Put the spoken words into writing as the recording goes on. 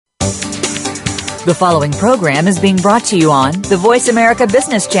The following program is being brought to you on the Voice America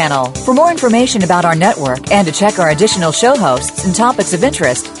Business Channel. For more information about our network and to check our additional show hosts and topics of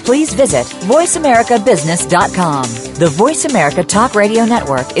interest, please visit voiceamericabusiness.com. The Voice America Talk Radio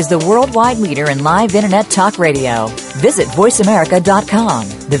Network is the worldwide leader in live Internet talk radio. Visit voiceamerica.com.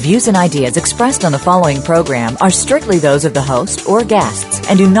 The views and ideas expressed on the following program are strictly those of the host or guests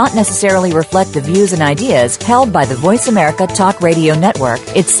and do not necessarily reflect the views and ideas held by the Voice America Talk Radio Network,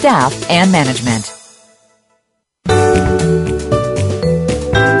 its staff, and management.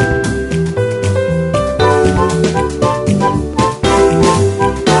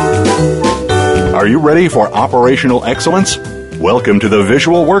 Are you ready for operational excellence? Welcome to the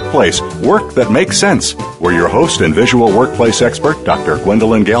Visual Workplace, work that makes sense, where your host and visual workplace expert, Dr.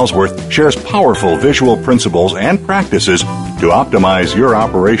 Gwendolyn Galsworth, shares powerful visual principles and practices to optimize your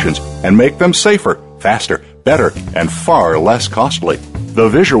operations and make them safer, faster, better, and far less costly. The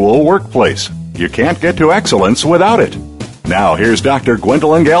Visual Workplace. You can't get to excellence without it. Now, here's Dr.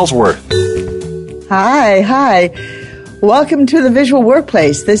 Gwendolyn Galsworth. Hi. Welcome to the Visual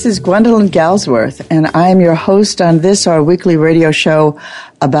Workplace. This is Gwendolyn Galsworth, and I am your host on this, our weekly radio show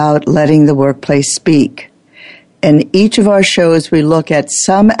about letting the workplace speak. In each of our shows, we look at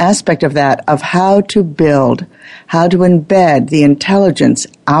some aspect of that, of how to build, how to embed the intelligence,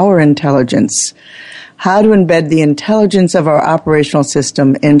 our intelligence, how to embed the intelligence of our operational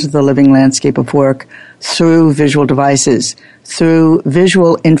system into the living landscape of work through visual devices, through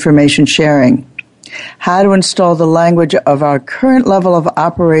visual information sharing. How to install the language of our current level of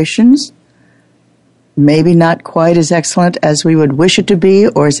operations, maybe not quite as excellent as we would wish it to be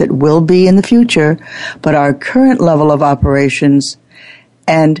or as it will be in the future, but our current level of operations,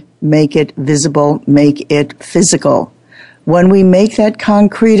 and make it visible, make it physical. When we make that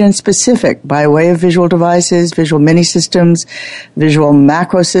concrete and specific by way of visual devices, visual mini systems, visual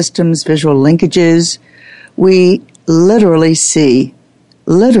macro systems, visual linkages, we literally see,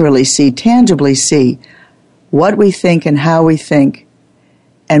 tangibly see what we think and how we think,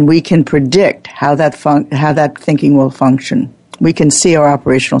 and we can predict how that thinking will function. We can see our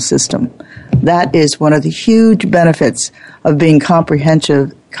operational system. That is one of the huge benefits of being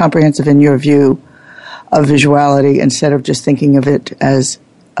comprehensive in your view of visuality instead of just thinking of it as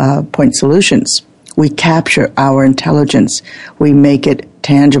point solutions. We capture our intelligence. We make it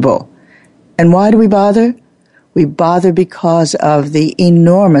tangible. And why do we bother? We bother because of the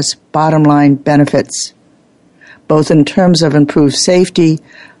enormous bottom line benefits, both in terms of improved safety,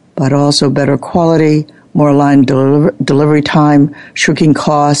 but also better quality, more aligned delivery time, shrinking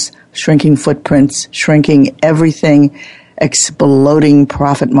costs, shrinking footprints, shrinking everything, exploding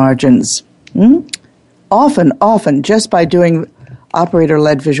profit margins. Often, just by doing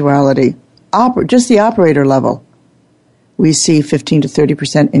operator-led visuality, just the operator level, we see 15 to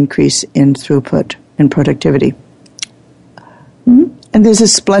 30% increase in throughput and productivity. And there's a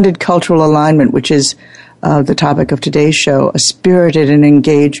splendid cultural alignment, which is the topic of today's show, a spirited and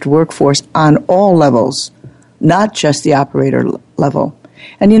engaged workforce on all levels, not just the operator level.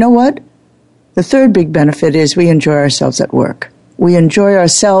 And you know what? The third big benefit is we enjoy ourselves at work. We enjoy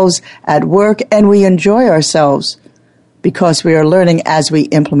ourselves at work, and we enjoy ourselves because we are learning as we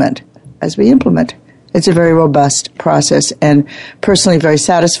implement. It's a very robust process and personally very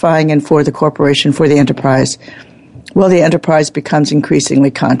satisfying, and for the corporation, for the enterprise. Well, the enterprise becomes increasingly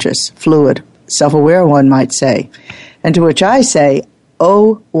conscious, fluid, self-aware, one might say. And to which I say,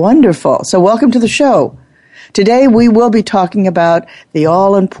 oh, wonderful. So welcome to the show. Today we will be talking about the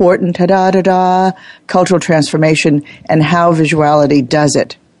all-important cultural transformation and how visuality does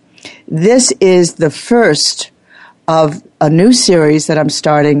it. This is the first of a new series that I'm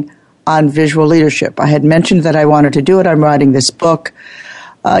starting on visual leadership. I had mentioned that I wanted to do it. I'm writing this book.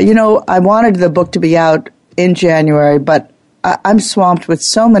 I wanted the book to be out in January, but I'm swamped with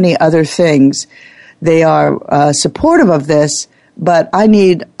so many other things. They are supportive of this, but I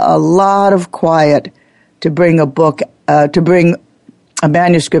need a lot of quiet to bring a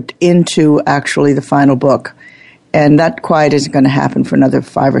manuscript into actually the final book. And that quiet isn't going to happen for another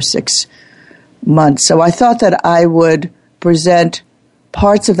 5 or 6 months. So I thought that I would present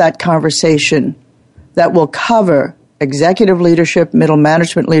parts of that conversation that will cover executive leadership, middle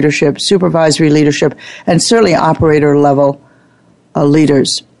management leadership, supervisory leadership, and certainly operator level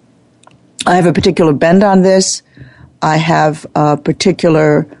leaders. I have a particular bend on this. I have a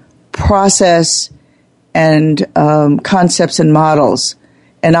particular process and concepts and models,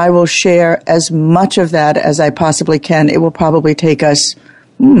 and I will share as much of that as I possibly can. It will probably take us,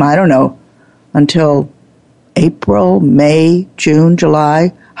 until April, May, June,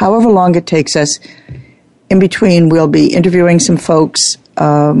 July, however long it takes us. In between, we'll be interviewing some folks,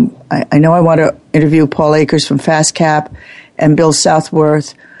 I know I want to interview Paul Akers from FastCap and Bill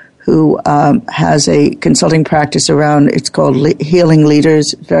Southworth, who has a consulting practice around, it's called Healing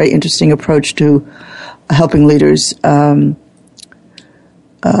Leaders, very interesting approach to helping leaders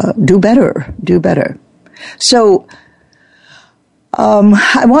do better. So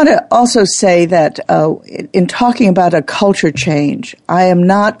I want to also say that in talking about a culture change, I am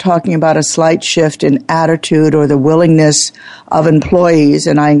not talking about a slight shift in attitude or the willingness of employees,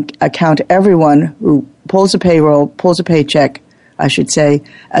 and I count everyone who pulls a paycheck, I should say,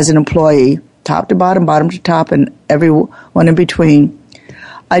 as an employee, top to bottom, bottom to top, and everyone in between.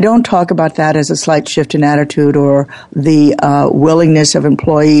 I don't talk about that as a slight shift in attitude or the willingness of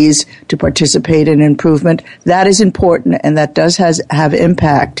employees to participate in improvement. That is important, and that does have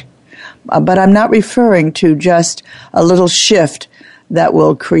impact. But I'm not referring to just a little shift that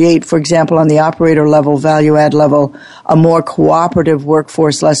will create, for example, on the operator level, value add level, a more cooperative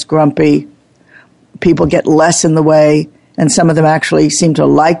workforce, less grumpy. People get less in the way, and some of them actually seem to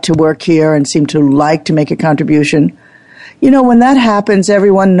like to work here and seem to like to make a contribution. You know, when that happens,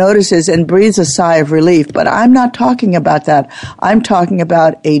 everyone notices and breathes a sigh of relief. But I'm not talking about that. I'm talking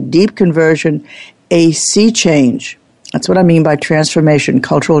about a deep conversion, a sea change. That's what I mean by transformation,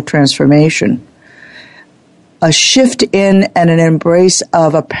 cultural transformation. A shift in and an embrace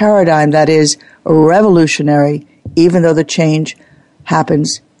of a paradigm that is revolutionary, even though the change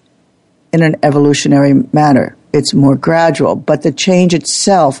happens in an evolutionary manner. It's more gradual. But the change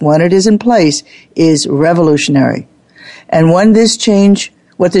itself, when it is in place, is revolutionary. And what this change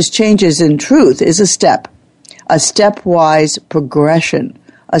is in truth is a stepwise progression.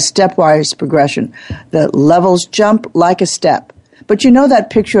 The levels jump like a step. But you know that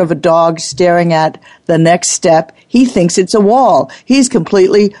picture of a dog staring at the next step? He thinks it's a wall. He's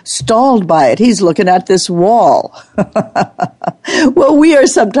completely stalled by it. He's looking at this wall. Well, we are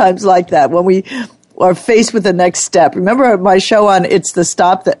sometimes like that when we are faced with the next step. Remember my show on it's the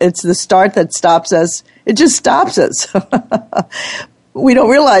start that stops us. It just stops us. We don't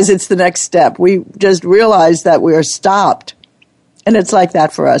realize it's the next step. We just realize that we are stopped. And it's like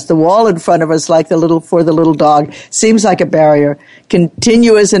that for us. The wall in front of us, like for the little dog, seems like a barrier,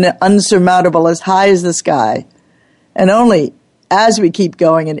 continuous and unsurmountable, as high as the sky. And only as we keep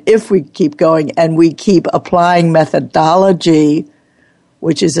going, and if we keep going, and we keep applying methodology,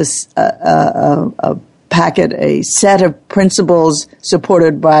 which is a set of principles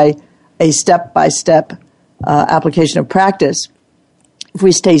supported by a step-by-step application of practice. If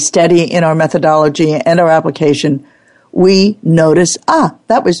we stay steady in our methodology and our application, we notice,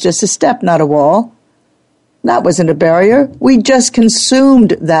 that was just a step, not a wall. That wasn't a barrier. We just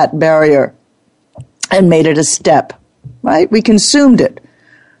consumed that barrier and made it a step, right? We consumed it.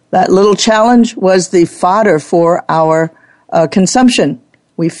 That little challenge was the fodder for our consumption.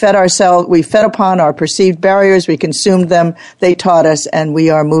 We fed upon our perceived barriers, we consumed them, they taught us, and we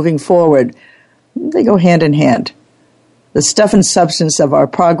are moving forward. They go hand in hand. The stuff and substance of our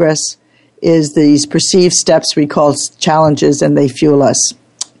progress is these perceived steps we call challenges, and they fuel us.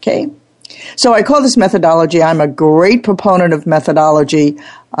 Okay? So I call this methodology. I'm a great proponent of methodology.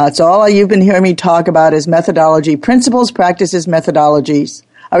 It's all you've been hearing me talk about is methodology, principles, practices, methodologies.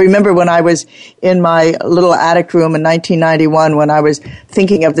 I remember when I was in my little attic room in 1991 when I was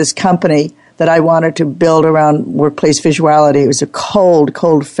thinking of this company that I wanted to build around workplace visuality. It was a cold,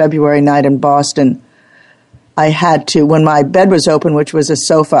 cold February night in Boston. I had to, when my bed was open, which was a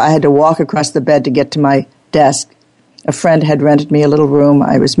sofa, I had to walk across the bed to get to my desk. A friend had rented me a little room.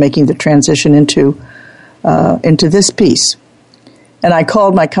 I was making the transition into this piece. And I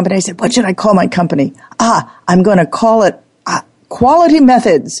called my company. I said, what should I call my company? I'm going to call it Quality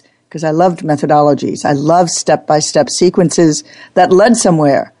Methods, because I loved methodologies. I loved step-by-step sequences that led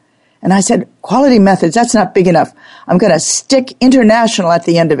somewhere. And I said, Quality Methods, that's not big enough. I'm going to stick International at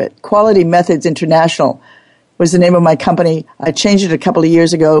the end of it. Quality Methods International was the name of my company. I changed it a couple of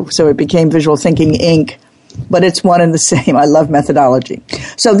years ago, so it became Visual Thinking, Inc., but it's one and the same. I love methodology.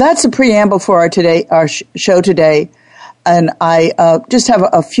 So that's the preamble for our show today. And I just have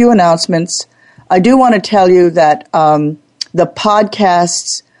a few announcements. I do want to tell you that the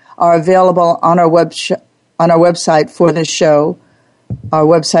podcasts are available on our website for this show. Our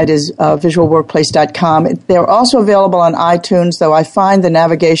website is visualworkplace.com. They're also available on iTunes, though I find the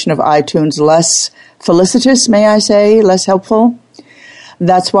navigation of iTunes less felicitous, may I say, less helpful.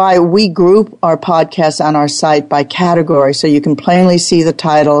 That's why we group our podcasts on our site by category, so you can plainly see the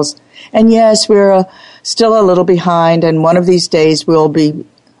titles. And yes, we're still a little behind, and one of these days we'll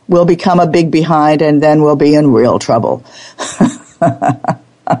become a big behind, and then we'll be in real trouble.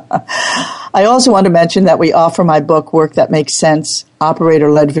 I also want to mention that we offer my book, Work That Makes Sense,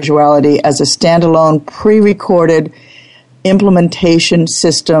 Operator-Led Visuality, as a standalone, pre-recorded implementation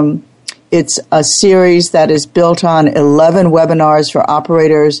system. It's a series that is built on 11 webinars for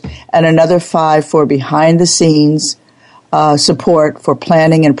operators and another 5 for behind-the-scenes support for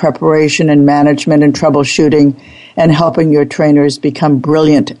planning and preparation and management and troubleshooting and helping your trainers become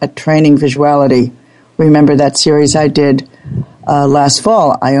brilliant at training visuality. Remember that series I did last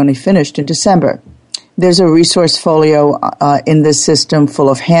fall. I only finished in December. There's a resource folio in this system full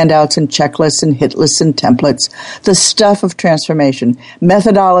of handouts and checklists and hit lists and templates, the stuff of transformation,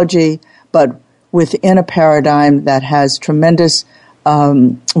 methodology, but within a paradigm that has tremendous,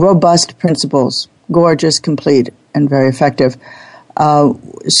 robust principles, gorgeous, complete, and very effective.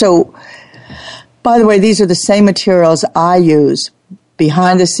 So, by the way, these are the same materials I use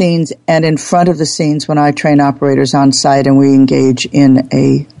behind the scenes and in front of the scenes when I train operators on site and we engage in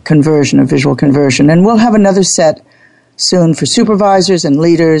a conversion, a visual conversion. And we'll have another set soon for supervisors and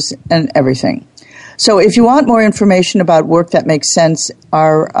leaders and everything. So if you want more information about Work That Makes Sense,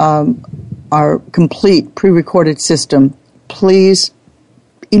 our complete pre-recorded system, please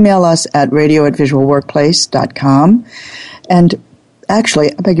email us at radio@visualworkplace.com. And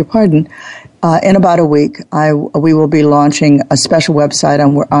actually, I beg your pardon, in about a week, we will be launching a special website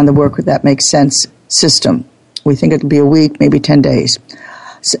on the Work That Makes Sense system. We think it'll be a week, maybe 10 days.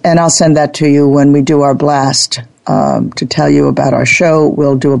 And I'll send that to you when we do our blast to tell you about our show.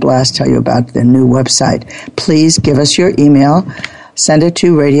 We'll do a blast, tell you about the new website. Please give us your email. Send it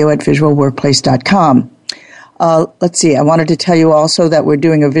to radio@visualworkplace.com. Let's see, I wanted to tell you also that we're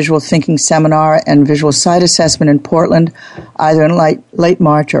doing a visual thinking seminar and visual site assessment in Portland, either in late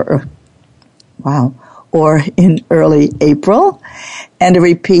March or in early April, and a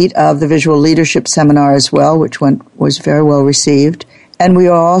repeat of the visual leadership seminar as well, which was very well received. And we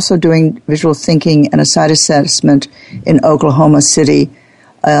are also doing visual thinking and a site assessment in Oklahoma City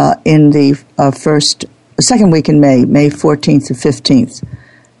in the second week in May 14th to 15th.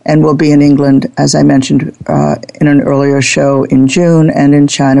 And we'll be in England, as I mentioned in an earlier show, in June, and in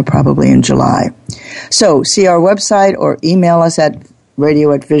China probably in July. So see our website or email us at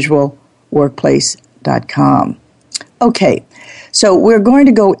radio@visualworkplace.com. Okay, so we're going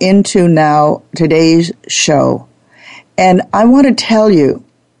to go into now today's show. And I want to tell you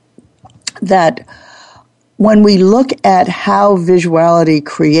that when we look at how visuality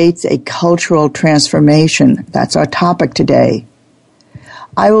creates a cultural transformation, that's our topic today,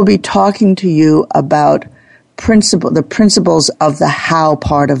 I will be talking to you about the principles of the how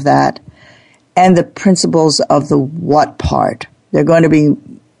part of that and the principles of the what part. They're going to be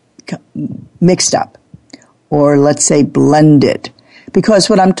mixed up, or let's say blended, because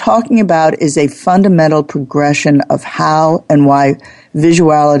what I'm talking about is a fundamental progression of how and why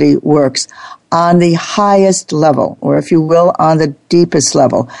visuality works on the highest level, or if you will, on the deepest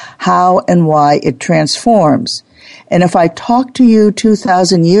level, how and why it transforms. And if I talk to you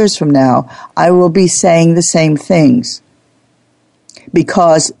 2,000 years from now, I will be saying the same things.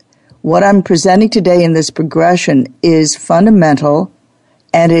 Because what I'm presenting today in this progression is fundamental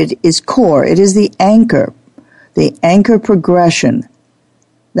and it is core. It is the anchor progression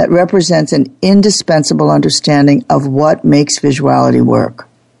that represents an indispensable understanding of what makes visuality work.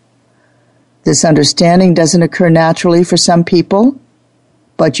 This understanding doesn't occur naturally for some people,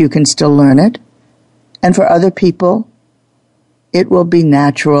 but you can still learn it. And for other people, it will be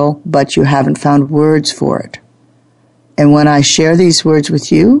natural, but you haven't found words for it. And when I share these words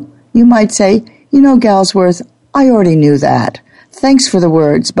with you, you might say, Galsworth, I already knew that. Thanks for the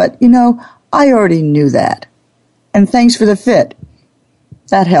words, but, I already knew that. And thanks for the fit.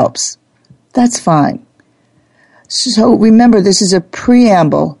 That helps. That's fine. So remember, this is a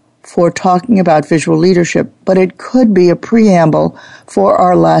preamble for talking about visual leadership, but it could be a preamble for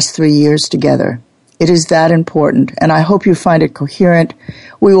our last 3 years together. It is that important, and I hope you find it coherent.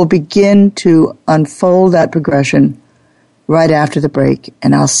 We will begin to unfold that progression right after the break,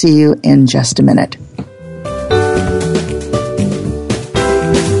 and I'll see you in just a minute.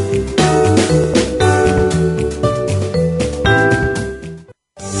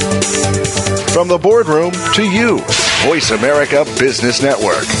 From the boardroom to you, Voice America Business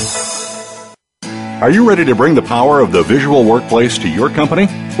Network. Are you ready to bring the power of the visual workplace to your company?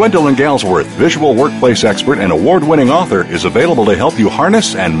 Gwendolyn Galsworth, visual workplace expert and award-winning author, is available to help you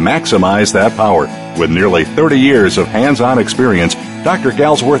harness and maximize that power. With nearly 30 years of hands-on experience, Dr.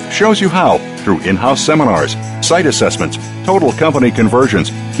 Galsworth shows you how through in-house seminars, site assessments, total company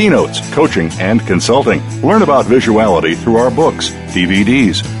conversions, keynotes, coaching, and consulting. Learn about visuality through our books,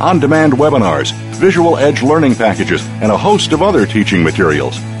 DVDs, on-demand webinars, visual edge learning packages, and a host of other teaching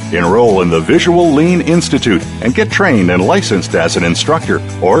materials. Enroll in the Visual Lean Institute and get trained and licensed as an instructor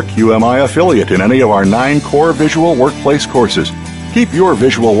or QMI affiliate in any of our 9 core visual workplace courses. Keep your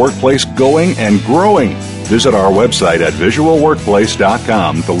visual workplace going and growing. Visit our website at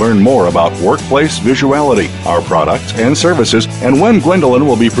visualworkplace.com to learn more about workplace visuality, our products and services, and when Gwendolyn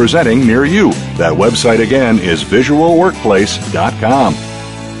will be presenting near you. That website again is visualworkplace.com.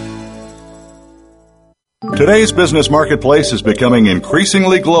 Today's business marketplace is becoming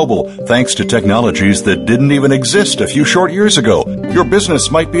increasingly global thanks to technologies that didn't even exist a few short years ago. Your business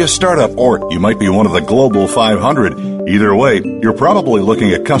might be a startup or you might be one of the Global 500. Either way, you're probably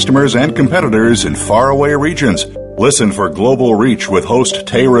looking at customers and competitors in faraway regions. Listen for Global Reach with host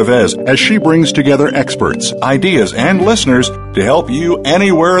Tay Revez as she brings together experts, ideas, and listeners to help you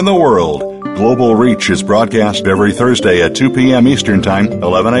anywhere in the world. Global Reach is broadcast every Thursday at 2 p.m. Eastern Time,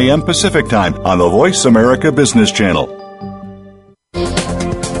 11 a.m. Pacific Time on the Voice America Business Channel.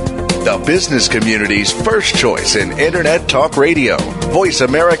 The business community's first choice in Internet Talk Radio. Voice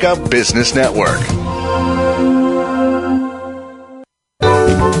America Business Network.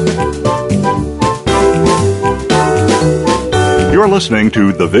 You're listening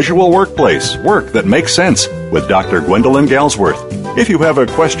to The Visual Workplace, Work That Makes Sense, with Dr. Gwendolyn Galsworth. If you have a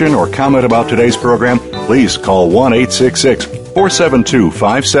question or comment about today's program, please call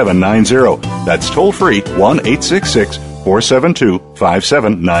 1-866-472-5790. That's toll-free,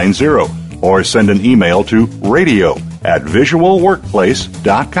 1-866-472-5790. Or send an email to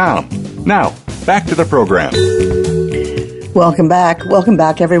radio@visualworkplace.com. Now, back to the program. Welcome back. Welcome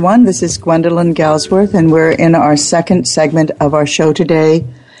back, everyone. This is Gwendolyn Galsworth, and we're in our second segment of our show today,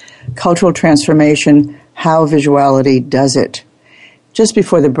 Cultural Transformation, How Visuality Does It. Just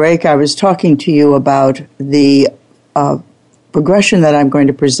before the break, I was talking to you about the progression that I'm going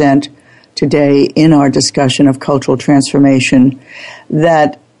to present today in our discussion of cultural transformation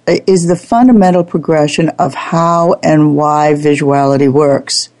that is the fundamental progression of how and why visuality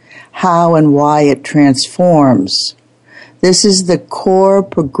works, how and why it transforms. This is the core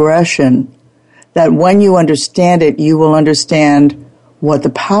progression that when you understand it, you will understand what the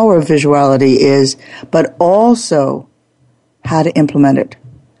power of visuality is, but also how to implement it.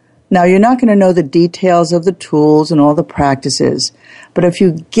 Now, you're not going to know the details of the tools and all the practices, but if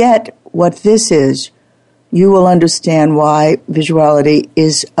you get what this is, you will understand why visuality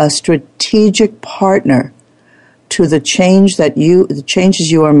is a strategic partner to the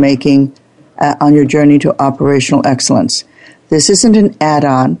changes you are making on your journey to operational excellence. This isn't an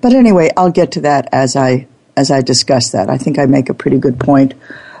add-on, but anyway, I'll get to that as I discuss that. I think I make a pretty good point.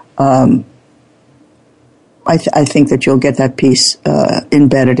 I think that you'll get that piece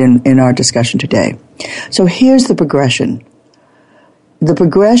embedded in our discussion today. So here's the progression. The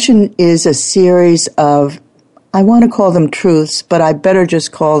progression is a series of, I want to call them truths, but I better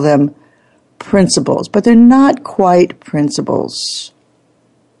just call them principles. But they're not quite principles.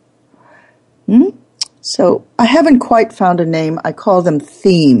 So I haven't quite found a name. I call them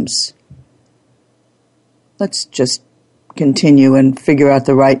themes. Let's just continue and figure out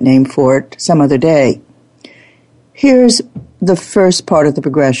the right name for it some other day. Here's the first part of the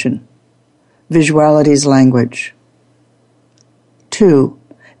progression. Visuality is language. 2,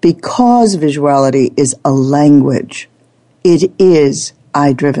 because visuality is a language, it is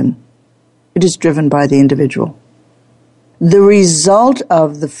I-driven. It is driven by the individual. The result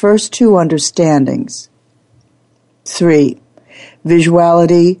of the first 2 understandings. 3,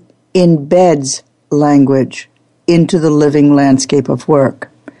 visuality embeds language into the living landscape of work.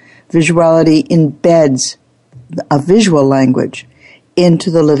 Visuality embeds a visual language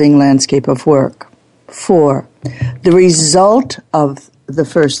into the living landscape of work. 4, the result of the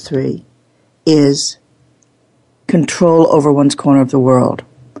first 3 is control over one's corner of the world.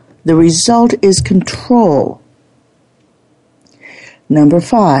 The result is control. Number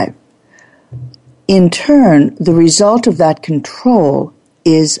 5, in turn, the result of that control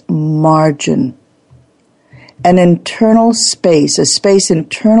is margin. An internal space, a space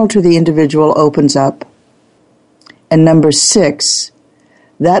internal to the individual opens up. And number 6,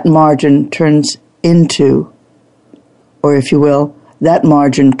 that margin turns into, or if you will, that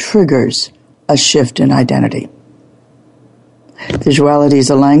margin triggers a shift in identity. Visuality is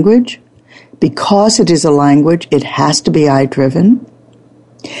a language. Because it is a language, it has to be I-driven.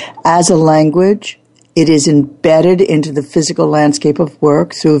 As a language, it is embedded into the physical landscape of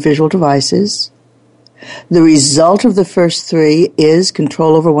work through visual devices. The result of the first 3 is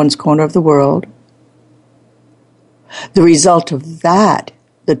control over one's corner of the world. The result of that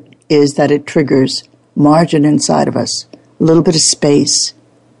is that it triggers margin inside of us, a little bit of space,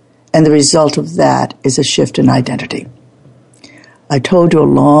 and the result of that is a shift in identity. I told you a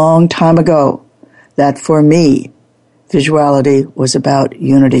long time ago that for me, Visuality was about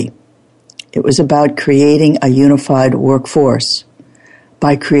unity. It was about creating a unified workforce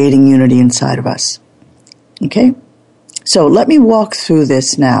by creating unity inside of us. Okay? So let me walk through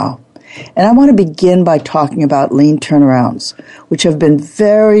this now. And I want to begin by talking about lean turnarounds, which have been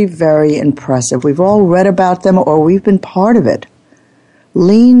very, very impressive. We've all read about them or we've been part of it.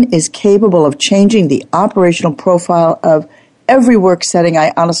 Lean is capable of changing the operational profile of every work setting.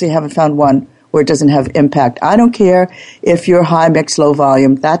 I honestly haven't found one where it doesn't have impact. I don't care if you're high mix, low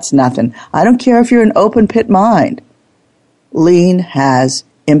volume. That's nothing. I don't care if you're an open pit mine. Lean has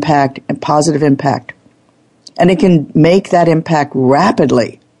impact and positive impact. And it can make that impact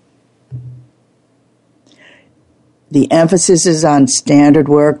rapidly. The emphasis is on standard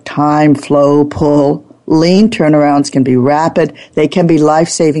work, time, flow, pull. Lean turnarounds can be rapid. They can be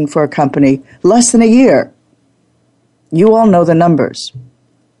life-saving for a company. Less than a year. You all know the numbers.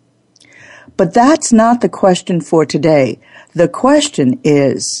 But that's not the question for today. The question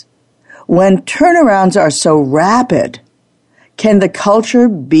is, when turnarounds are so rapid, can the culture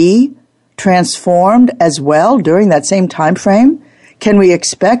be transformed as well during that same time frame? Can we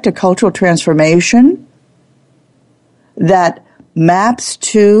expect a cultural transformation that maps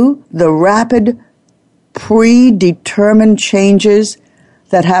to the rapid, predetermined changes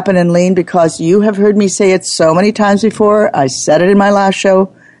that happen in lean? Because you have heard me say it so many times before. I said it in my last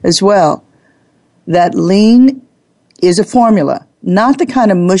show as well, that lean is a formula, not the kind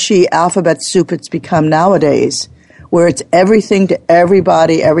of mushy alphabet soup it's become nowadays, where it's everything to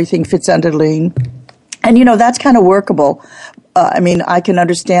everybody, everything fits under lean. And, you know, that's kind of workable. I can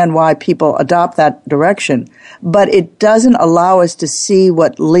understand why people adopt that direction, but it doesn't allow us to see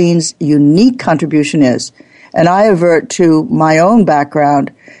what lean's unique contribution is. And I avert to my own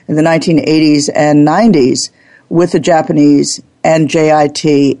background in the 1980s and 90s with the Japanese and JIT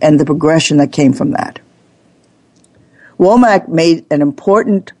and the progression that came from that. Womack made an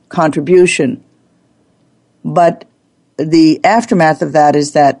important contribution, but the aftermath of that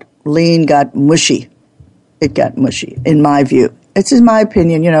is that lean got mushy. It got mushy, in my view. It's in my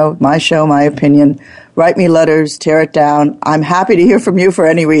opinion, you know, my show, my opinion. Write me letters, tear it down. I'm happy to hear from you for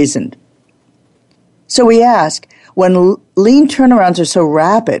any reason. So we ask, when lean turnarounds are so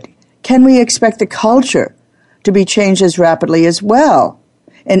rapid, can we expect the culture to be changed as rapidly as well?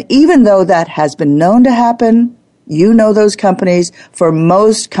 And even though that has been known to happen, you know those companies, for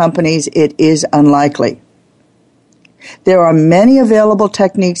most companies it is unlikely. There are many available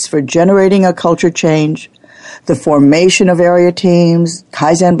techniques for generating a culture change. The formation of area teams,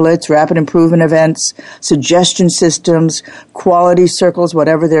 Kaizen Blitz, rapid improvement events, suggestion systems, quality circles,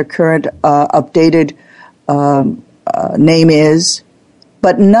 whatever their current updated name is.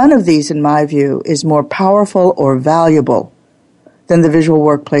 But none of these, in my view, is more powerful or valuable than the visual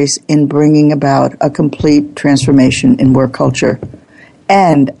workplace in bringing about a complete transformation in work culture.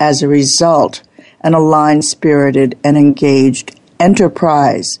 And as a result, an aligned, spirited, and engaged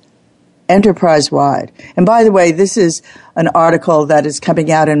enterprise-wide. And by the way, this is an article that is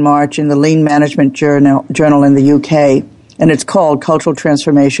coming out in March in the Lean Management Journal in the UK, and it's called Cultural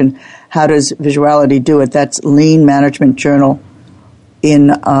Transformation, How Does Visuality Do It? That's Lean Management Journal in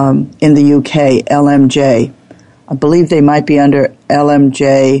the UK, LMJ. I believe they might be under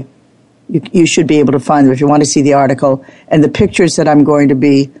LMJ. You should be able to find them if you want to see the article. And the pictures that I'm going to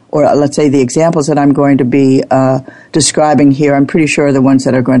be, or let's say the examples that I'm going to be describing here, I'm pretty sure are the ones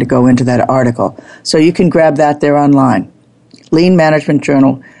that are going to go into that article. So you can grab that there online. Lean Management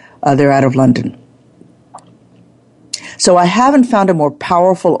Journal, they're out of London. So I haven't found a more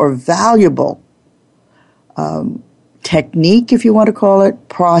powerful or valuable technique, if you want to call it,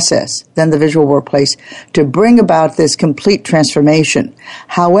 process than the visual workplace to bring about this complete transformation.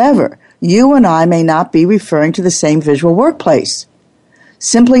 However, you and I may not be referring to the same visual workplace.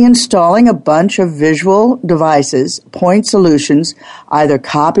 Simply installing a bunch of visual devices, point solutions, either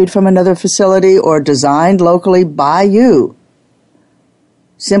copied from another facility or designed locally by you.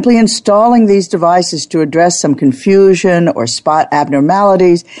 Simply installing these devices to address some confusion or spot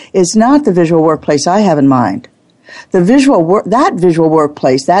abnormalities is not the visual workplace I have in mind. That visual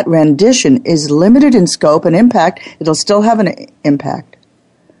workplace, that rendition, is limited in scope and impact. It'll still have an impact.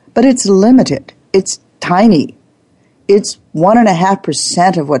 But it's limited. It's tiny. It's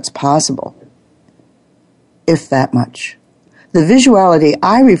 1.5% of what's possible, if that much. The visuality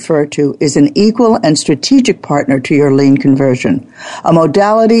I refer to is an equal and strategic partner to your lean conversion, a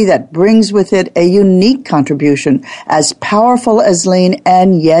modality that brings with it a unique contribution as powerful as lean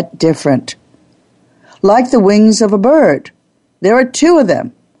and yet different. Like the wings of a bird, there are two of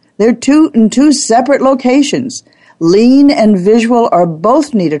them. They're in two separate locations. Lean and visual are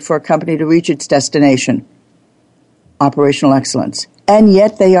both needed for a company to reach its destination, operational excellence, and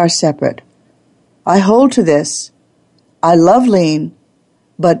yet they are separate. I hold to this. I love lean,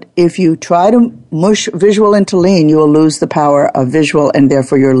 but if you try to mush visual into lean, you will lose the power of visual, and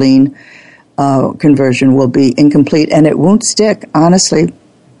therefore your lean conversion will be incomplete, and it won't stick. Honestly,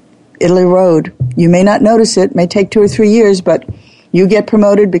 it'll erode. You may not notice it. It may take 2 or 3 years, but you get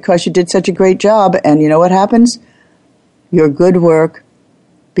promoted because you did such a great job, and you know what happens? Your good work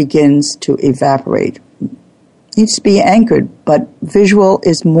begins to evaporate. It needs to be anchored, but visual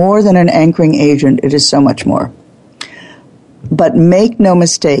is more than an anchoring agent. It is so much more. But make no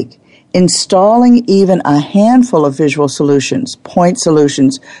mistake, installing even a handful of visual solutions, point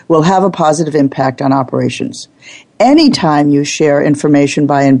solutions, will have a positive impact on operations. Anytime you share information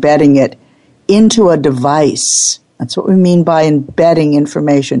by embedding it into a device, that's what we mean by embedding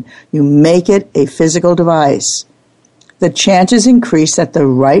information. You make it a physical device. The chances increase that the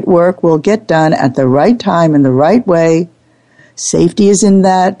right work will get done at the right time in the right way. Safety is in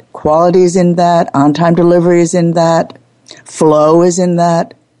that. Quality is in that. On-time delivery is in that. Flow is in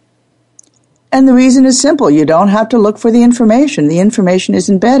that. And the reason is simple. You don't have to look for the information. The information is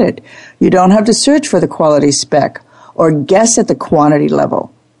embedded. You don't have to search for the quality spec or guess at the quantity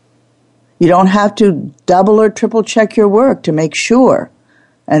level. You don't have to double or triple check your work to make sure,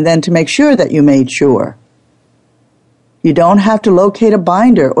 and then to make sure that you made sure. You don't have to locate a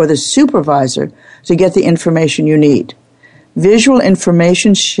binder or the supervisor to get the information you need. Visual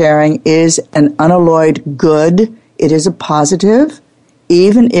information sharing is an unalloyed good. It is a positive,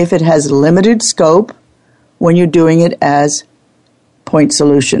 even if it has limited scope when you're doing it as point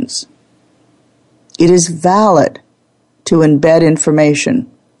solutions. It is valid to embed information,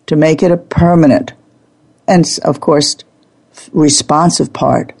 to make it a permanent and, of course, responsive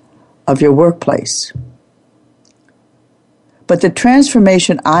part of your workplace. But the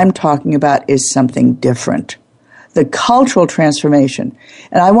transformation I'm talking about is something different. The cultural transformation.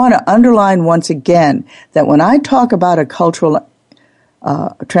 And I want to underline once again that when I talk about a cultural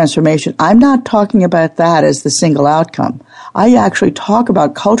transformation, I'm not talking about that as the single outcome. I actually talk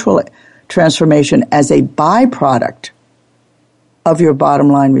about cultural transformation as a byproduct of your bottom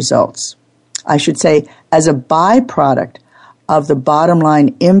line results. I should say as a byproduct of the bottom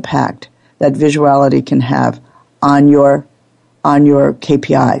line impact that visuality can have on your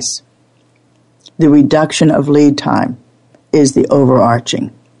KPIs. The reduction of lead time is the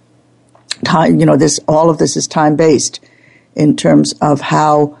overarching. Time, all of this is time-based in terms of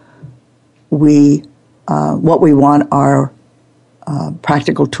how what we want our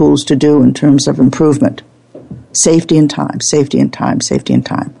practical tools to do in terms of improvement. Safety and time, safety and time, safety and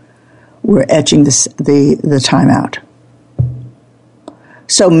time. We're etching the time out.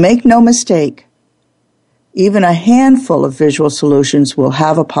 So make no mistake, even a handful of visual solutions will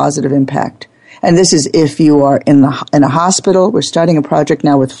have a positive impact. And this is if you are in a hospital. We're starting a project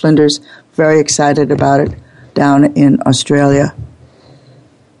now with Flinders. Very excited about it down in Australia.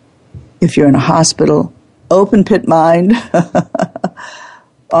 If you're in a hospital, open pit mine,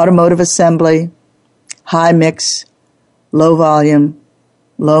 automotive assembly, high mix, low volume,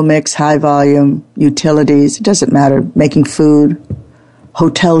 low mix, high volume, utilities, it doesn't matter, making food,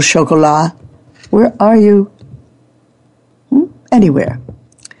 hotel chocolat. Where are you? Anywhere.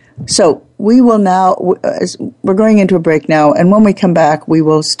 So we will now, we're going into a break now, and when we come back, we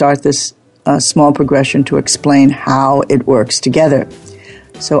will start this small progression to explain how it works together.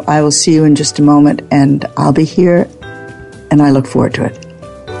 So I will see you in just a moment, and I'll be here, and I look forward to it.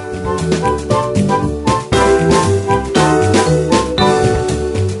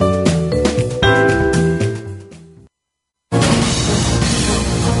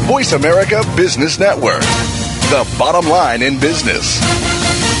 Voice America Business Network, the bottom line in business.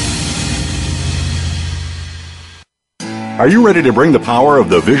 Are you ready to bring the power of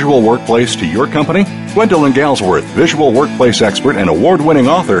the visual workplace to your company? Gwendolyn Galsworth, visual workplace expert and award-winning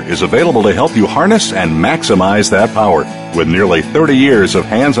author, is available to help you harness and maximize that power. With nearly 30 years of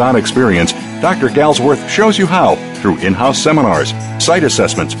hands-on experience, Dr. Galsworth shows you how through in-house seminars, site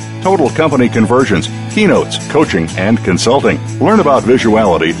assessments, total company conversions, keynotes, coaching, and consulting. Learn about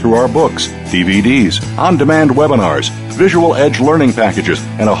visuality through our books, DVDs, on-demand webinars, visual edge learning packages,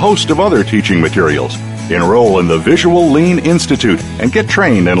 and a host of other teaching materials. Enroll in the Visual Lean Institute and get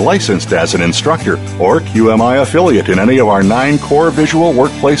trained and licensed as an instructor or QMI affiliate in any of our 9 core visual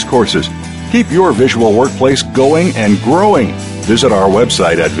workplace courses. Keep your visual workplace going and growing. Visit our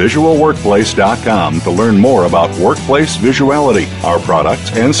website at visualworkplace.com to learn more about workplace visuality, our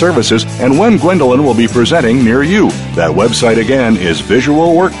products and services, and when Gwendolyn will be presenting near you. That website again is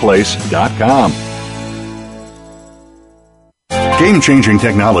visualworkplace.com. Game-changing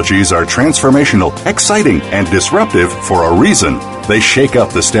technologies are transformational, exciting, and disruptive for a reason. They shake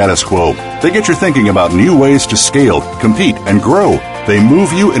up the status quo. They get you thinking about new ways to scale, compete, and grow. They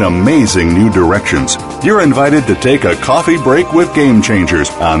move you in amazing new directions. You're invited to take a coffee break with Game Changers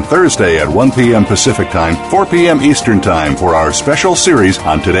on Thursday at 1 p.m. Pacific Time, 4 p.m. Eastern Time for our special series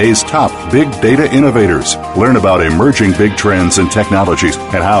on today's top big data innovators. Learn about emerging big trends and technologies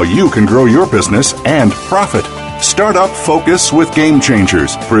and how you can grow your business and profit. Startup Focus with Game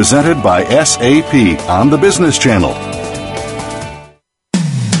Changers, presented by SAP on the Business Channel.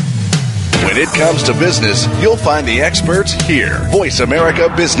 When it comes to business, you'll find the experts here. Voice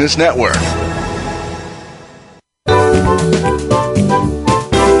America Business Network.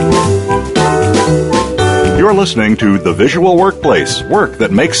 You're listening to The Visual Workplace, work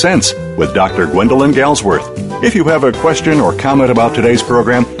that makes sense, with Dr. Gwendolyn Galsworth. If you have a question or comment about today's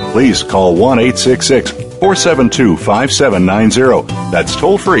program, please call 1-866-472-5790. That's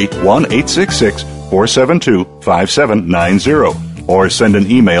toll-free, 1-866-472-5790. Or send an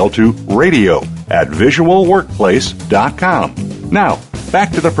email to radio@visualworkplace.com. Now,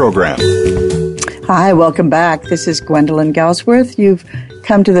 back to the program. Hi, welcome back. This is Gwendolyn Galsworth. You've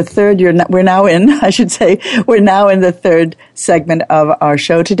come to the third, we're now in the third segment of our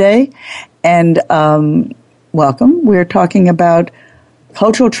show today. And welcome. We're talking about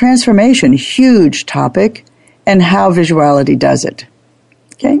cultural transformation, huge topic, and how Visuality does it.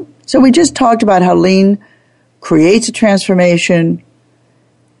 Okay? So we just talked about how Lean creates a transformation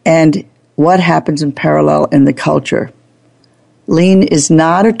and what happens in parallel in the culture. Lean is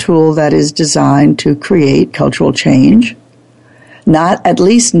not a tool that is designed to create cultural change, at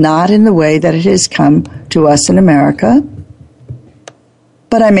least not in the way that it has come to us in America.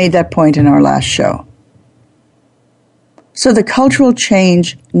 But I made that point in our last show. So the cultural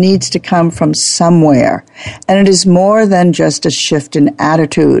change needs to come from somewhere, and it is more than just a shift in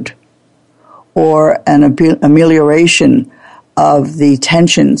attitude or an amelioration of the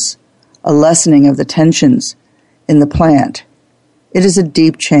tensions, a lessening of the tensions in the plant. It is a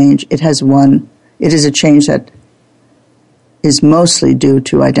deep change. It is a change that is mostly due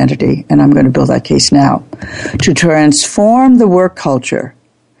to identity, and I'm going to build that case now. To transform the work culture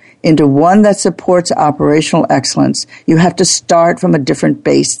into one that supports operational excellence, you have to start from a different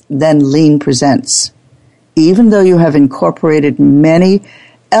base than Lean presents. Even though you have incorporated many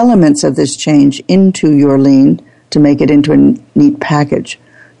elements of this change into your Lean to make it into a neat package,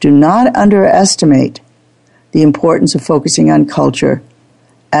 do not underestimate the importance of focusing on culture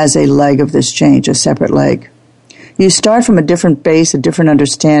as a leg of this change, a separate leg. You start from a different base, a different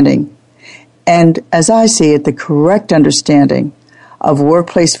understanding. And as I see it, the correct understanding of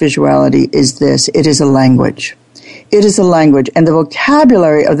workplace visuality is this: it is a language. It is a language, and the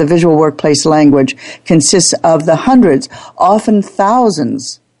vocabulary of the visual workplace language consists of the hundreds, often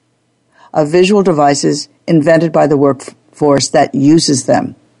thousands, of visual devices invented by the workforce that uses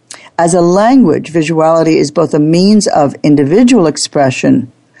them. As a language, visuality is both a means of individual expression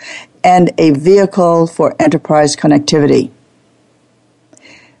and a vehicle for enterprise connectivity.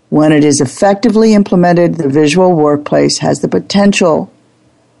 When it is effectively implemented, the visual workplace has the potential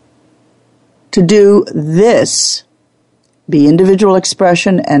to do this: be individual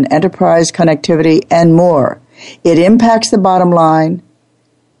expression and enterprise connectivity and more. It impacts the bottom line.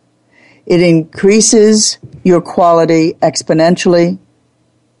 It increases your quality exponentially.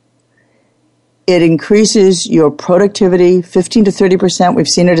 It increases your productivity 15 to 30%. We've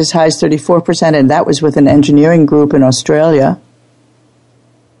seen it as high as 34%, and that was with an engineering group in Australia.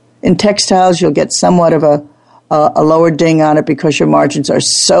 In textiles, you'll get somewhat of a lower ding on it because your margins are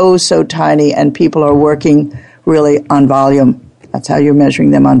so tiny and people are working really on volume. That's how you're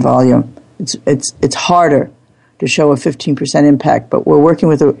measuring them, on volume. It's harder to show a 15% impact, but we're working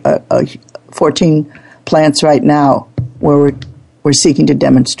with 14 plants right now where we're seeking to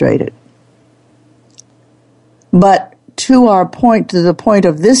demonstrate it. But to the point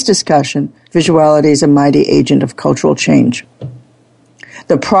of this discussion, visuality is a mighty agent of cultural change.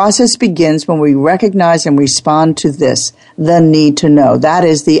 The process begins when we recognize and respond to this, the need to know. That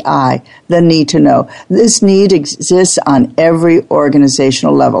is the I, the need to know. This need exists on every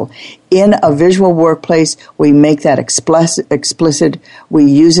organizational level. In a visual workplace, we make that explicit. We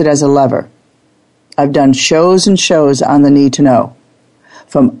use it as a lever. I've done shows and shows on the need to know.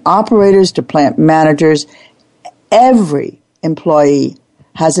 From operators to plant managers, every employee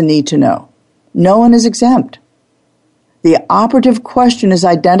has a need to know. No one is exempt. The operative question is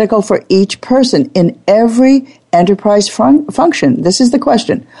identical for each person in every enterprise function. This is the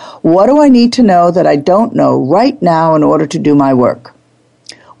question. What do I need to know that I don't know right now in order to do my work?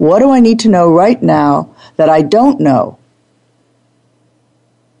 What do I need to know right now that I don't know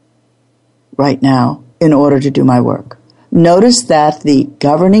right now in order to do my work. Notice that the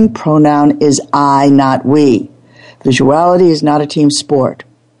governing pronoun is I, not we. Visuality is not a team sport.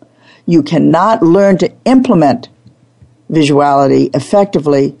 You cannot learn to implement visuality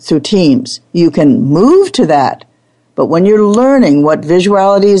effectively through teams. You can move to that, but when you're learning what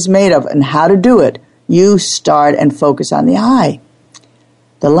visuality is made of and how to do it, you start and focus on the I.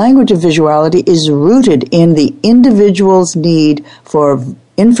 The language of visuality is rooted in the individual's need for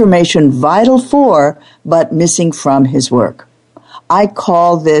information vital for, but missing from his work. I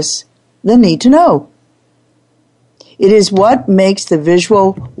call this the need to know. It is what makes the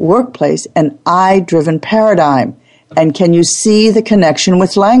visual workplace an I-driven paradigm. And can you see the connection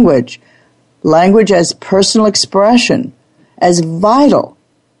with language? Language as personal expression, as vital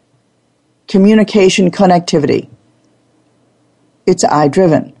communication connectivity. It's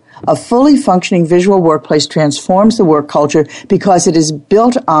I-driven. A fully functioning visual workplace transforms the work culture because it is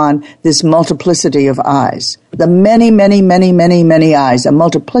built on this multiplicity of I's. The many, many, many, many, many I's, a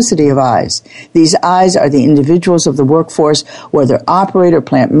multiplicity of I's. These I's are the individuals of the workforce, whether operator,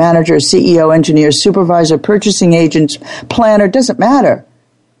 plant manager, CEO, engineer, supervisor, purchasing agent, planner, doesn't matter.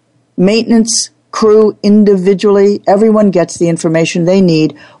 Maintenance, crew, individually, everyone gets the information they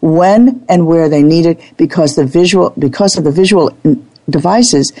need when and where they need it because of the visual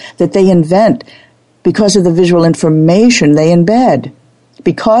devices that they invent, because of the visual information they embed.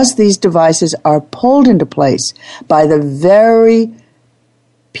 Because these devices are pulled into place by the very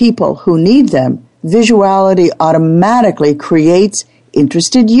people who need them, visuality automatically creates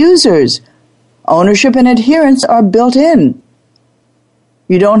interested users. Ownership and adherence are built in.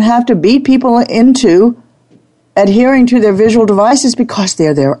 You don't have to beat people into adhering to their visual devices because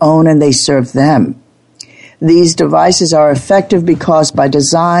they're their own and they serve them. These devices are effective because by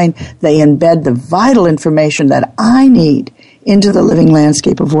design they embed the vital information that I need into the living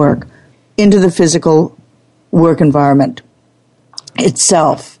landscape of work, into the physical work environment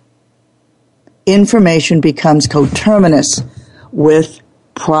itself. Information becomes coterminous with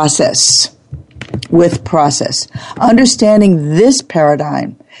process. Understanding this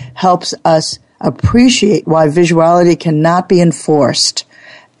paradigm helps us appreciate why visuality cannot be enforced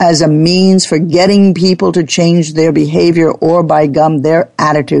as a means for getting people to change their behavior or, by gum, their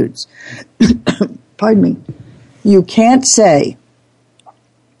attitudes. Pardon me. You can't say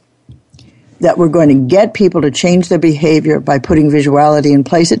that we're going to get people to change their behavior by putting visuality in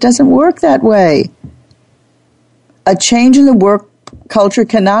place. It doesn't work that way. A change in the work culture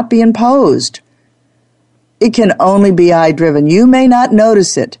cannot be imposed. It can only be I-driven. You may not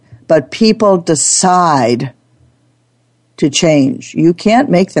notice it, but people decide to change. You can't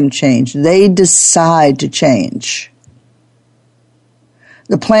make them change. They decide to change.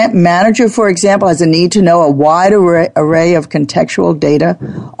 The plant manager, for example, has a need to know a wide array of contextual data,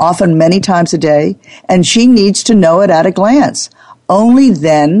 often many times a day, and she needs to know it at a glance. Only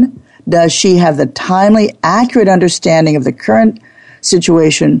then does she have the timely, accurate understanding of the current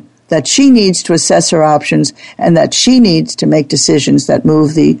situation that she needs to assess her options and that she needs to make decisions that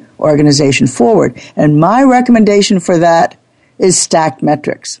move the organization forward. And my recommendation for that is stacked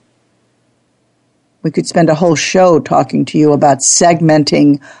metrics. We could spend a whole show talking to you about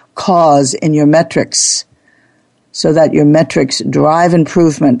segmenting cause in your metrics so that your metrics drive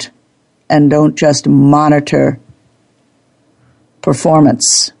improvement and don't just monitor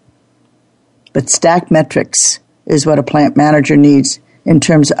performance. But stacked metrics is what a plant manager needs in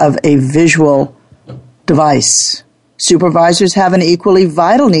terms of a visual device. Supervisors have an equally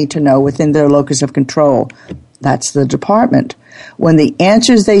vital need to know within their locus of control. That's the department. When the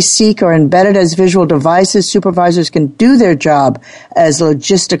answers they seek are embedded as visual devices, supervisors can do their job as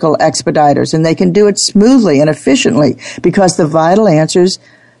logistical expediters, and they can do it smoothly and efficiently because the vital answers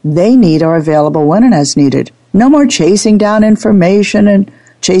they need are available when and as needed. No more chasing down information and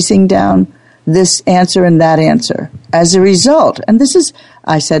chasing down this answer and that answer. As a result, and this is,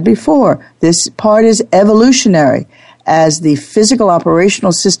 I said before, this part is evolutionary. As the physical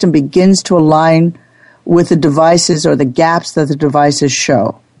operational system begins to align with the devices or the gaps that the devices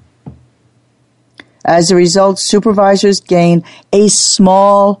show. As a result, supervisors gain a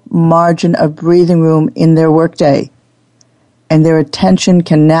small margin of breathing room in their workday, and their attention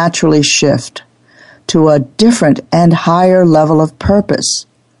can naturally shift to a different and higher level of purpose,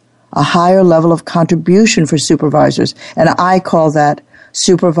 a higher level of contribution for supervisors, and I call that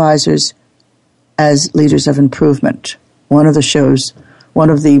supervisors as leaders of improvement. One of the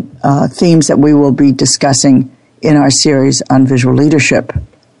themes that we will be discussing in our series on visual leadership.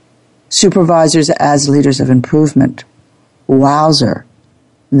 Supervisors as leaders of improvement. Wowzer.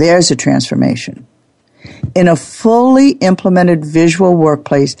 There's a transformation. In a fully implemented visual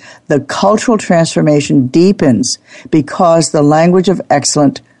workplace, the cultural transformation deepens because the language of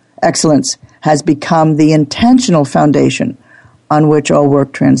excellence has become the intentional foundation on which all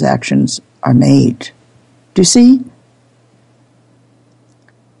work transactions are made. Do you see?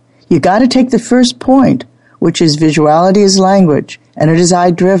 You got to take the first point, which is visuality is language, and it is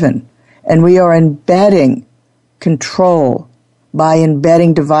I-driven, and we are embedding control by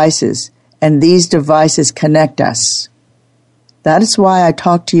embedding devices, and these devices connect us. That is why I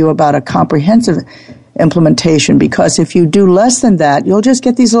talk to you about a comprehensive implementation, because if you do less than that, you'll just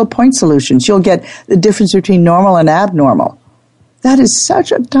get these little point solutions. You'll get the difference between normal and abnormal. That is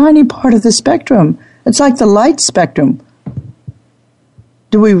such a tiny part of the spectrum. It's like the light spectrum.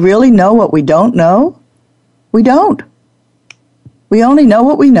 Do we really know what we don't know? We don't. We only know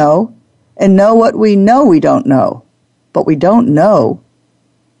what we know and know what we know we don't know. But we don't know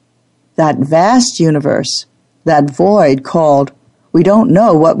that vast universe, that void called we don't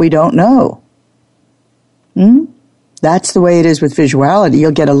know what we don't know. That's the way it is with visuality.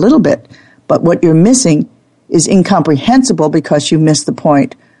 You'll get a little bit, but what you're missing is incomprehensible because you miss the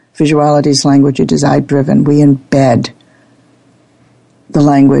point. Visuality is language. It is I-driven. We embed the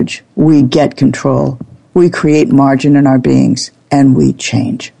language. We get control. We create margin in our beings, and we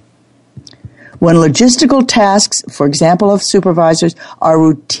change. When logistical tasks, for example, of supervisors, are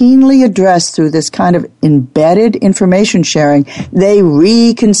routinely addressed through this kind of embedded information sharing, they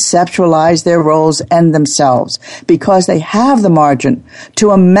reconceptualize their roles and themselves because they have the margin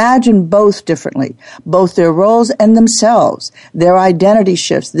to imagine both differently, both their roles and themselves. Their identity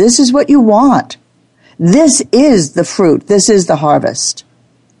shifts. This is what you want. This is the fruit. This is the harvest.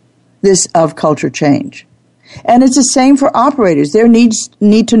 This of culture change. And it's the same for operators. Their need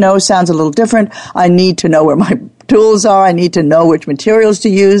to know sounds a little different. I need to know where my tools are. I need to know which materials to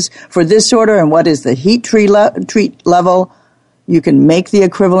use for this order and what is the heat treat level. You can make the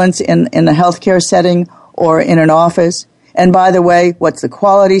equivalence in a healthcare setting or in an office. And by the way, what's the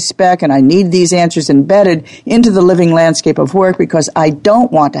quality spec? And I need these answers embedded into the living landscape of work because I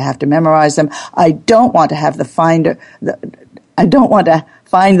don't want to have to memorize them. I don't want to have the finder. I don't want to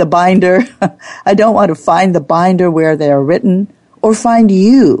find the binder. I don't want to find the binder where they are written or find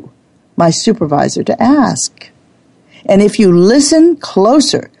you, my supervisor, to ask. And if you listen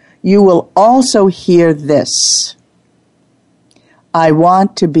closer, you will also hear this. I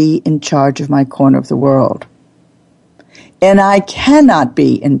want to be in charge of my corner of the world. And I cannot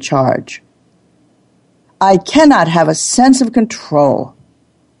be in charge. I cannot have a sense of control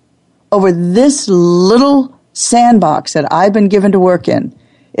over this little sandbox that I've been given to work in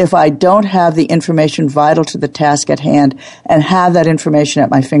if I don't have the information vital to the task at hand and have that information at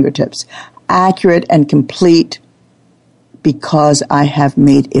my fingertips, accurate and complete, because I have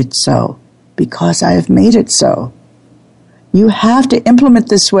made it so. Because I have made it so. You have to implement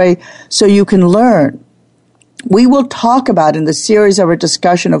this way so you can learn. We will talk about in the series of our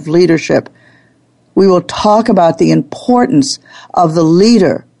discussion of leadership, we will talk about the importance of the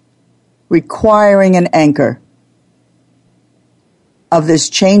leader requiring an anchor of this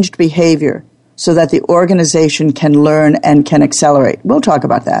changed behavior so that the organization can learn and can accelerate. We'll talk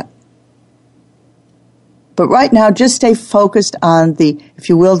about that. But right now, just stay focused on the, if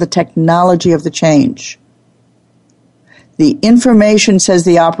you will, the technology of the change. The information, says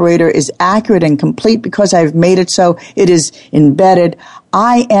the operator, is accurate and complete because I've made it so. It is embedded.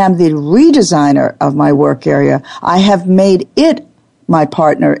 I am the redesigner of my work area. I have made it my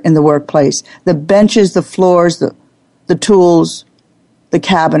partner in the workplace. The benches, the floors, the tools, the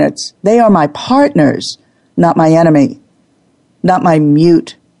cabinets, they are my partners, not my enemy, not my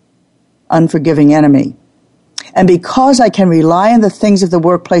mute, unforgiving enemy. And because I can rely on the things of the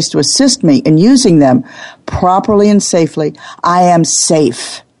workplace to assist me in using them properly and safely, I am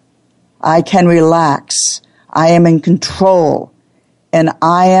safe. I can relax. I am in control. And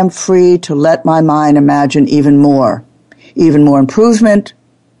I am free to let my mind imagine even more improvement,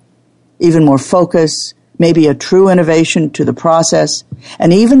 even more focus, maybe a true innovation to the process.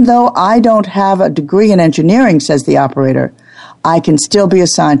 And even though I don't have a degree in engineering, says the operator, I can still be a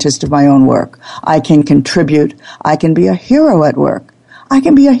scientist of my own work. I can contribute. I can be a hero at work. I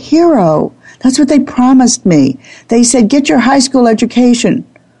can be a hero. That's what they promised me. They said, get your high school education,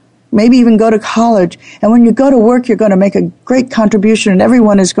 maybe even go to college. And when you go to work, you're going to make a great contribution. And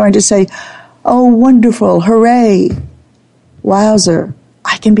everyone is going to say, oh, wonderful, hooray, wowzer,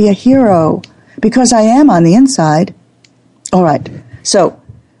 I can be a hero because I am on the inside. All right. So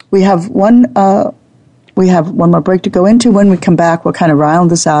we have one more break to go into. When we come back, we'll kind of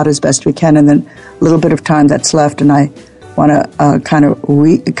round this out as best we can, and then a little bit of time that's left, and I want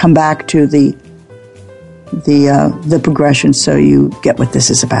to come back to the the progression so you get what this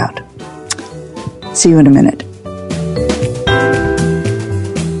is about. See you in a minute.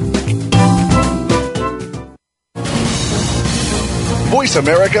 Voice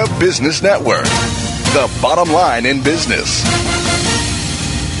America Business Network, the bottom line in business.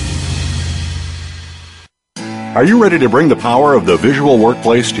 Are you ready to bring the power of the visual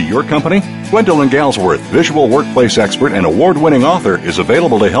workplace to your company? Gwendolyn Galsworth, visual workplace expert and award-winning author, is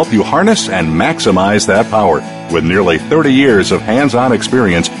available to help you harness and maximize that power. With nearly 30 years of hands-on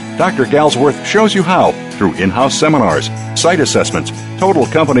experience, Dr. Galsworth shows you how through in-house seminars, site assessments, total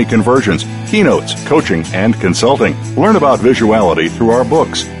company conversions, keynotes, coaching, and consulting. Learn about Visuality through our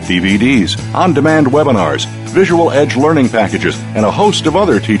books, DVDs, on-demand webinars, Visual Edge learning packages, and a host of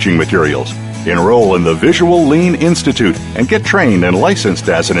other teaching materials. Enroll in the Visual Lean Institute and get trained and licensed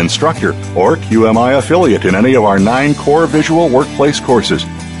as an instructor or QMI affiliate in any of our 9 core visual workplace courses.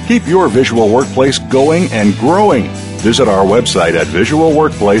 Keep your visual workplace going and growing. Visit our website at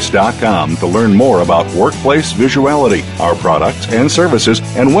visualworkplace.com to learn more about workplace visuality, our products and services,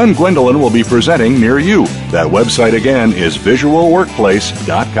 and when Gwendolyn will be presenting near you. That website again is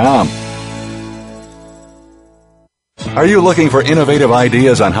visualworkplace.com. Are you looking for innovative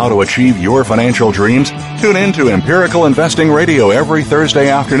ideas on how to achieve your financial dreams? Tune in to Empirical Investing Radio every Thursday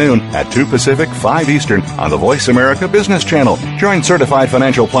afternoon at 2 Pacific, 5 Eastern on the Voice America Business Channel. Join certified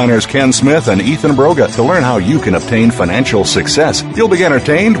financial planners Ken Smith and Ethan Broga to learn how you can obtain financial success. You'll be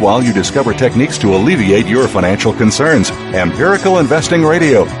entertained while you discover techniques to alleviate your financial concerns. Empirical Investing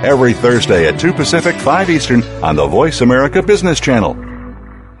Radio every Thursday at 2 Pacific, 5 Eastern on the Voice America Business Channel.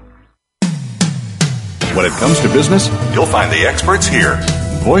 When it comes to business, you'll find the experts here.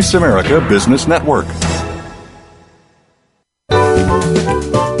 Voice America Business Network.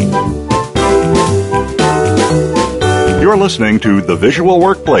 You're listening to The Visual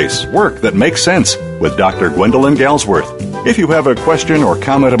Workplace, Work That Makes Sense, with Dr. Gwendolyn Galsworth. If you have a question or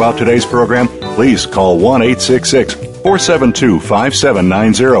comment about today's program, please call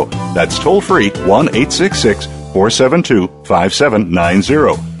 1-866-472-5790. That's toll-free,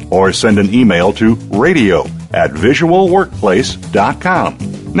 1-866-472-5790. Or send an email to radio@visualworkplace.com.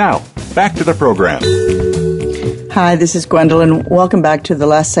 Now, back to the program. Hi, this is Gwendolyn. Welcome back to the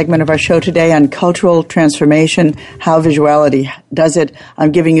last segment of our show today on cultural transformation, how Visuality does it.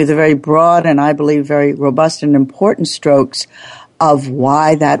 I'm giving you the very broad and I believe very robust and important strokes of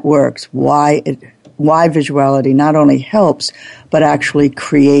why that works, why Visuality not only helps, but actually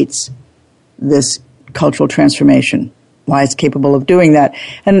creates this cultural transformation. Why it's capable of doing that.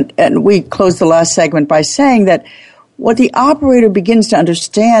 And we closed the last segment by saying that what the operator begins to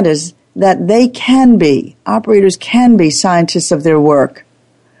understand is that operators can be scientists of their work.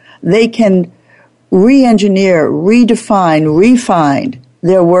 They can re-engineer, redefine, refine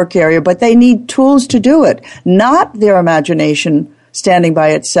their work area, but they need tools to do it. Not their imagination standing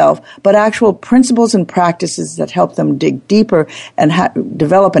by itself, but actual principles and practices that help them dig deeper and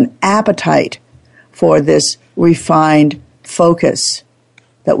develop an appetite for this refined focus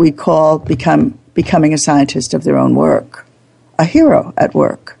that we call becoming a scientist of their own work, a hero at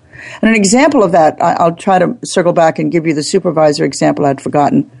work. And an example of that, I'll try to circle back and give you the supervisor example I'd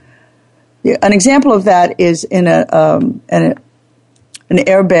forgotten. An example of that is in an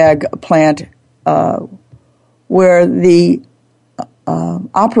airbag plant where the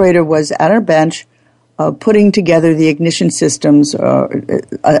operator was at a bench putting together the ignition systems,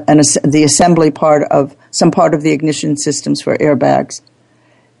 the assembly part of the ignition systems for airbags.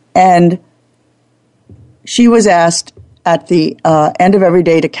 And she was asked at the end of every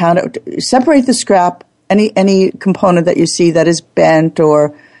day to separate the scrap, any component that you see that is bent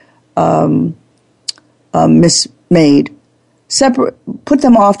or mismade, put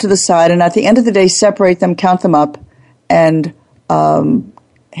them off to the side, and at the end of the day, separate them, count them up, and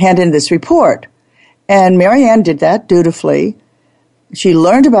hand in this report. And Marianne did that dutifully. She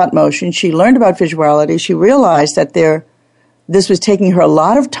learned about motion. She learned about visuality. She realized that this was taking her a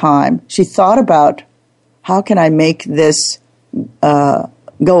lot of time. She thought about, how can I make this go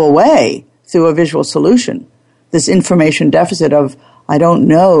away through a visual solution? This information deficit of, I don't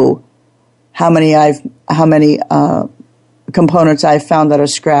know how many components I've found that are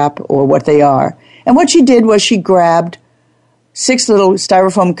scrap or what they are. And what she did was she grabbed 6 little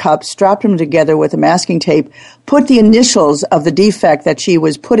styrofoam cups, strapped them together with a masking tape, put the initials of the defect that she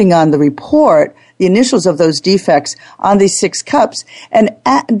was putting on the report, the initials of those defects on these 6 cups, and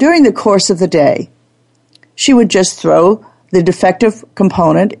during the course of the day, she would just throw the defective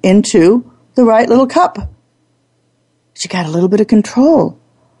component into the right little cup. She got a little bit of control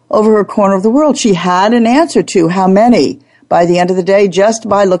over her corner of the world. She had an answer to how many by the end of the day just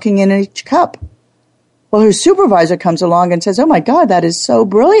by looking in each cup. Well, her supervisor comes along and says, oh my God, that is so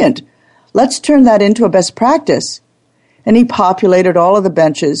brilliant. Let's turn that into a best practice. And he populated all of the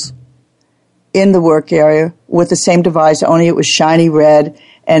benches in the work area with the same device, only it was shiny red,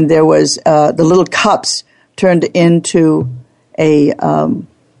 and there was the little cups turned into a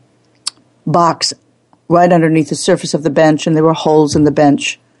box right underneath the surface of the bench, and there were holes in the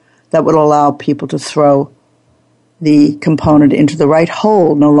bench that would allow people to throw the component into the right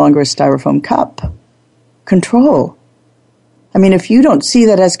hole, no longer a styrofoam cup. Control. I mean, if you don't see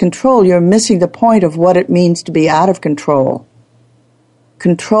that as control, you're missing the point of what it means to be out of control.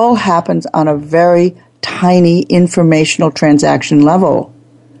 Control happens on a very tiny informational transaction level.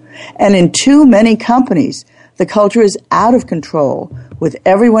 And in too many companies, the culture is out of control, with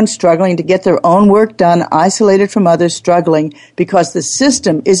everyone struggling to get their own work done, isolated from others, struggling because the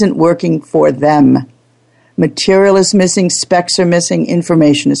system isn't working for them. Material is missing, specs are missing,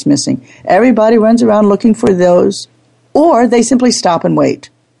 information is missing. Everybody runs around looking for those, or they simply stop and wait.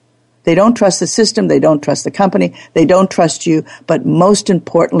 They don't trust the system, they don't trust the company, they don't trust you, but most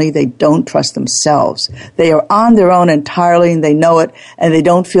importantly, they don't trust themselves. They are on their own entirely, and they know it, and they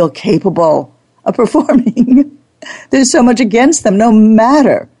don't feel capable of performing. There's so much against them. No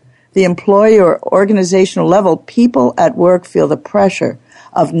matter the employee or organizational level, people at work feel the pressure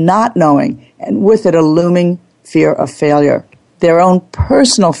of not knowing, and with it a looming fear of failure, their own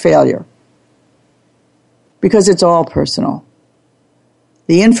personal failure, because it's all personal.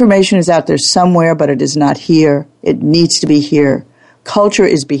 The information is out there somewhere, but it is not here. It needs to be here. Culture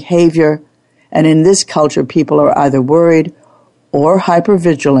is behavior, and in this culture, people are either worried or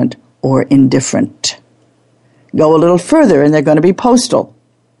hypervigilant or indifferent. Go a little further, and they're going to be postal.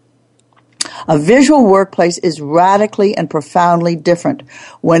 A visual workplace is radically and profoundly different.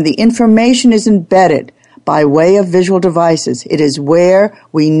 When the information is embedded by way of visual devices, it is where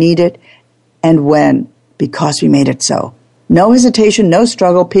we need it and when, because we made it so. No hesitation, no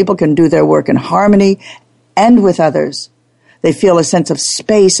struggle. People can do their work in harmony and with others. They feel a sense of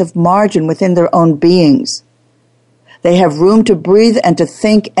space, of margin within their own beings. They have room to breathe and to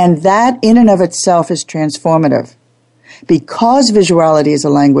think, and that in and of itself is transformative. Because visuality is a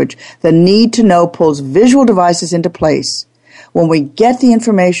language, the need to know pulls visual devices into place. When we get the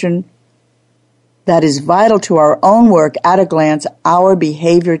information that is vital to our own work at a glance, our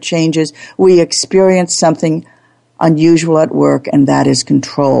behavior changes. We experience something unusual at work, and that is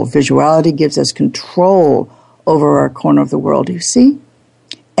control. Visuality gives us control over our corner of the world, you see?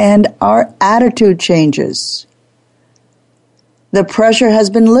 And our attitude changes. The pressure has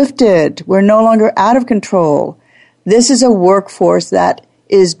been lifted. We're no longer out of control. This is a workforce that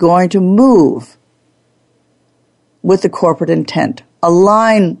is going to move with the corporate intent,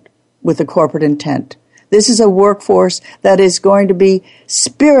 align with the corporate intent. This is a workforce that is going to be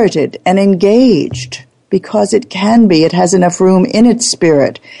spirited and engaged because it can be. It has enough room in its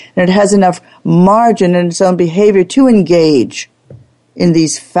spirit, and it has enough margin in its own behavior to engage in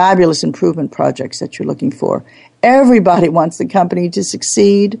these fabulous improvement projects that you're looking for. Everybody wants the company to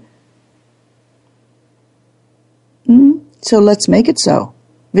succeed. So let's make it so.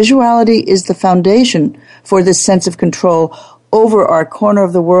 Visuality is the foundation for this sense of control over our corner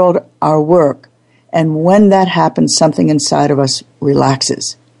of the world, our work. And when that happens, something inside of us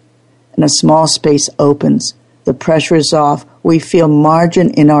relaxes. And a small space opens. The pressure is off. We feel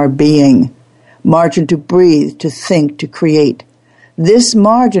margin in our being. Margin to breathe, to think, to create. This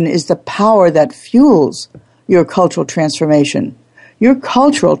margin is the power that fuels your cultural transformation. Your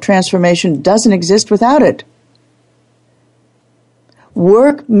cultural transformation doesn't exist without it.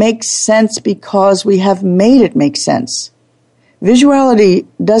 Work makes sense because we have made it make sense. Visuality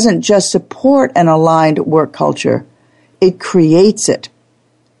doesn't just support an aligned work culture, it creates it.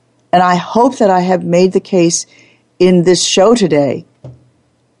 And I hope that I have made the case in this show today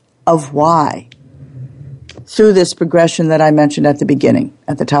of why, through this progression that I mentioned at the beginning,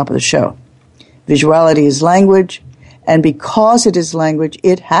 at the top of the show. Visuality is language, and because it is language,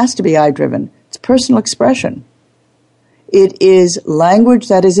 it has to be eye-driven. It's personal expression. It is language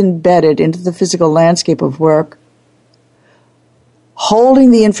that is embedded into the physical landscape of work,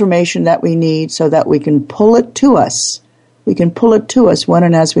 holding the information that we need so that we can pull it to us. We can pull it to us when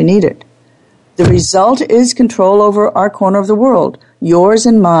and as we need it. The result is control over our corner of the world, yours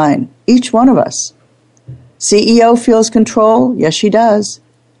and mine, each one of us. CEO feels control. Yes, she does.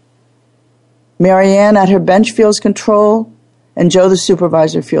 Marianne at her bench feels control, and Joe the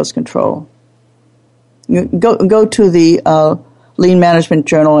supervisor feels control. Go to the Lean Management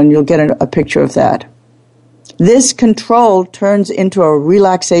Journal and you'll get a picture of that. This control turns into a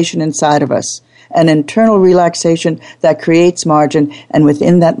relaxation inside of us, an internal relaxation that creates margin, and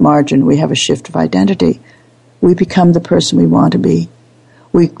within that margin, we have a shift of identity. We become the person we want to be.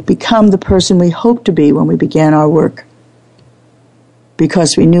 We become the person we hoped to be when we began our work,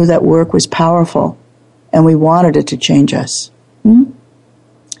 because we knew that work was powerful and we wanted it to change us.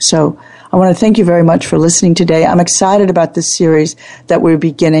 So I want to thank you very much for listening today. I'm excited about this series that we're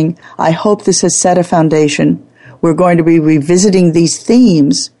beginning. I hope this has set a foundation. We're going to be revisiting these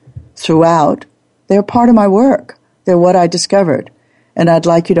themes throughout. They're part of my work. They're what I discovered. And I'd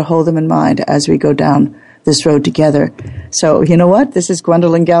like you to hold them in mind as we go down this road together. So you know what? This is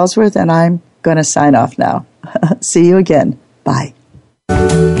Gwendolyn Galsworth, and I'm going to sign off now. See you again. Bye.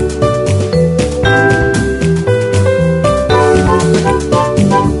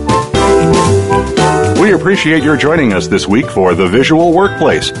 We appreciate your joining us this week for The Visual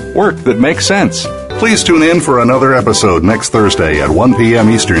Workplace, work that makes sense. Please tune in for another episode next Thursday at 1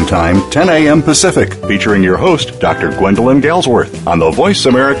 p.m. Eastern Time, 10 a.m. Pacific, featuring your host, Dr. Gwendolyn Galsworth, on the Voice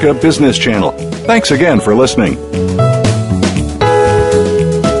America Business Channel. Thanks again for listening.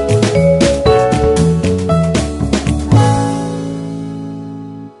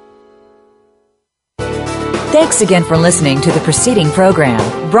 Thanks again for listening to the preceding program,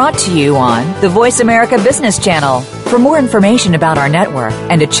 brought to you on the Voice America Business Channel. For more information about our network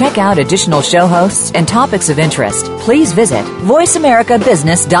and to check out additional show hosts and topics of interest, please visit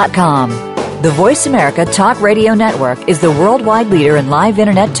voiceamericabusiness.com. The Voice America Talk Radio Network is the worldwide leader in live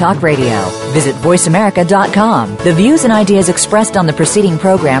Internet talk radio. Visit voiceamerica.com. The views and ideas expressed on the preceding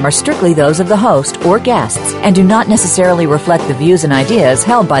program are strictly those of the host or guests and do not necessarily reflect the views and ideas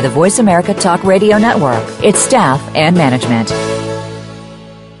held by the Voice America Talk Radio Network, its staff, and management.